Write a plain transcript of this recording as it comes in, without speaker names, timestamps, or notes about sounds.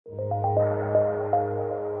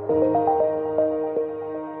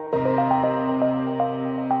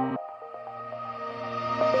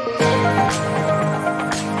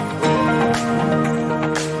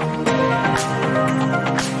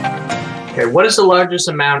what is the largest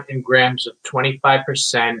amount in grams of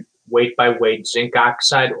 25% weight by weight zinc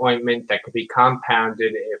oxide ointment that could be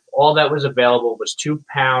compounded if all that was available was 2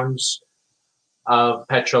 pounds of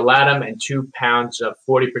petrolatum and 2 pounds of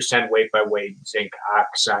 40% weight by weight zinc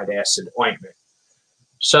oxide acid ointment?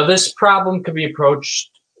 So this problem could be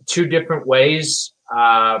approached two different ways.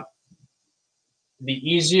 The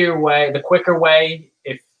easier way, the quicker way,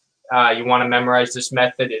 if you want to memorize this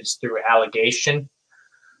method, is through alligation.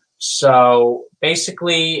 So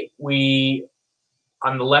basically,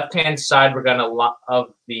 on the left-hand side, we're going to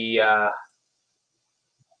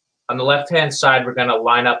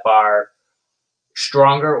line up our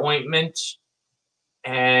stronger ointment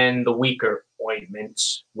and the weaker ointment,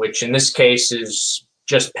 which in this case is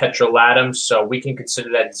just petrolatum. So we can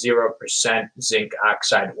consider that 0% zinc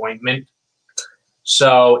oxide ointment.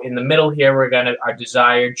 So in the middle here, our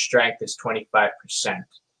desired strength is 25%.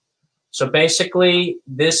 So basically,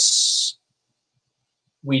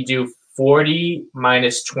 we do 40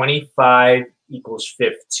 minus 25 equals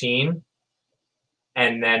 15.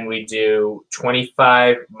 And then we do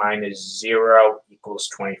 25 minus 0 equals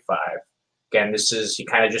 25. Again, you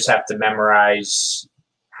kind of just have to memorize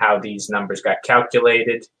how these numbers got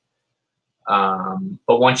calculated. But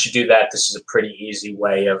once you do that, this is a pretty easy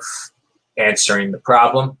way of answering the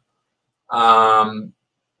problem.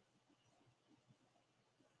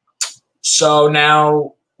 So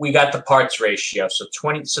now we got the parts ratio. So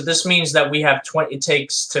this means that we have 20. It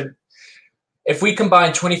takes to, if we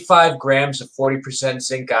combine 25 grams of 40%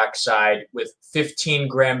 zinc oxide with 15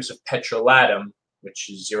 grams of petrolatum, which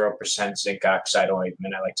is 0% zinc oxide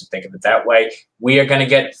ointment, I like to think of it that way, we are going to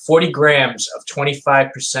get 40 grams of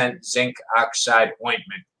 25% zinc oxide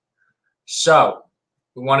ointment. So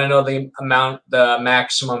we want to know the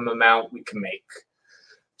maximum amount we can make.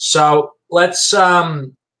 So let's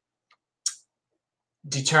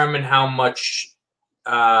determine how much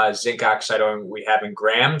zinc oxide ointment we have in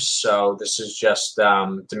grams. So this is just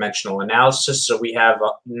dimensional analysis. So we have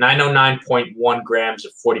 909.1 grams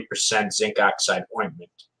of 40% zinc oxide ointment.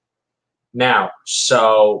 Now,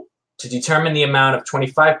 so to determine the amount of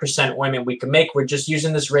 25% ointment we can make, we're just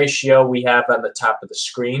using this ratio we have on the top of the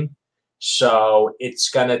screen. So it's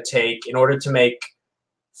going to take, in order to make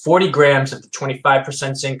 40 grams of the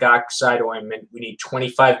 25% zinc oxide ointment, we need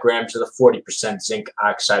 25 grams of the 40% zinc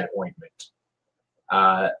oxide ointment.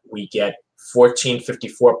 We get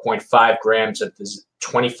 1454.5 grams of the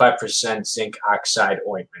 25% zinc oxide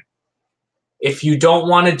ointment. If you don't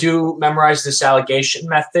want to memorize this alligation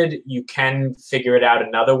method, you can figure it out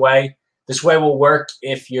another way. This way will work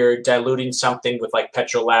if you're diluting something with like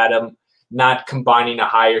petrolatum, not combining a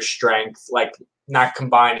higher strength, like not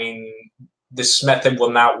combining. This method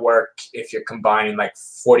will not work if you're combining like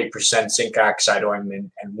 40% zinc oxide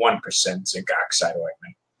ointment and 1% zinc oxide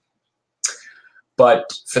ointment.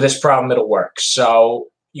 But for this problem, it'll work. So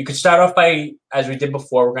you can start off by, as we did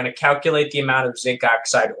before, we're going to calculate the amount of zinc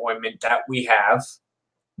oxide ointment that we have.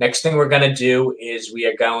 Next thing we're going to do is we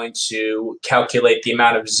are going to calculate the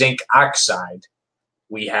amount of zinc oxide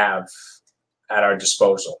we have at our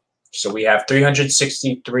disposal. So we have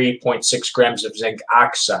 363.6 grams of zinc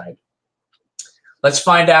oxide. Let's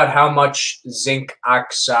find out how much zinc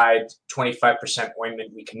oxide 25%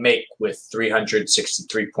 ointment we can make with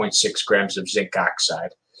 363.6 grams of zinc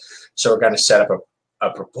oxide. So we're going to set up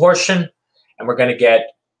a proportion, and we're going to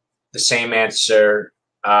get the same answer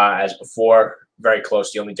as before, very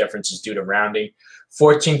close. The only difference is due to rounding.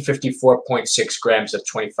 1454.6 grams of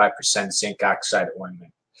 25% zinc oxide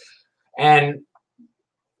ointment. And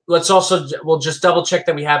we'll just double check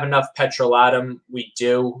that we have enough petrolatum. We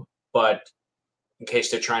do, but in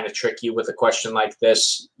case they're trying to trick you with a question like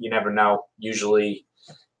this, you never know. Usually,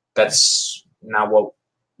 that's not what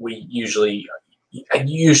we usually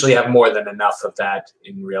have more than enough of that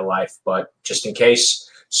in real life, but just in case.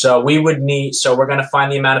 So we're going to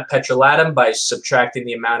find the amount of petrolatum by subtracting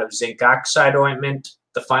the amount of zinc oxide ointment,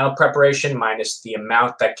 the final preparation minus the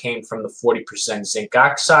amount that came from the 40% zinc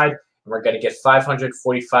oxide, and we're going to get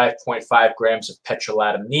 545.5 grams of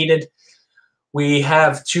petrolatum needed. We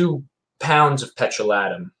have 2 pounds of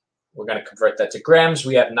petrolatum. We're going to convert that to grams.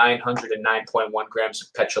 We have 909.1 grams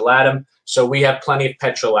of petrolatum. So we have plenty of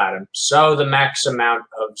petrolatum. So the max amount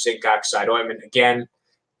of zinc oxide ointment, again,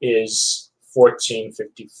 is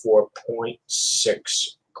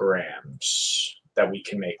 1454.6 grams that we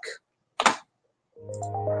can make.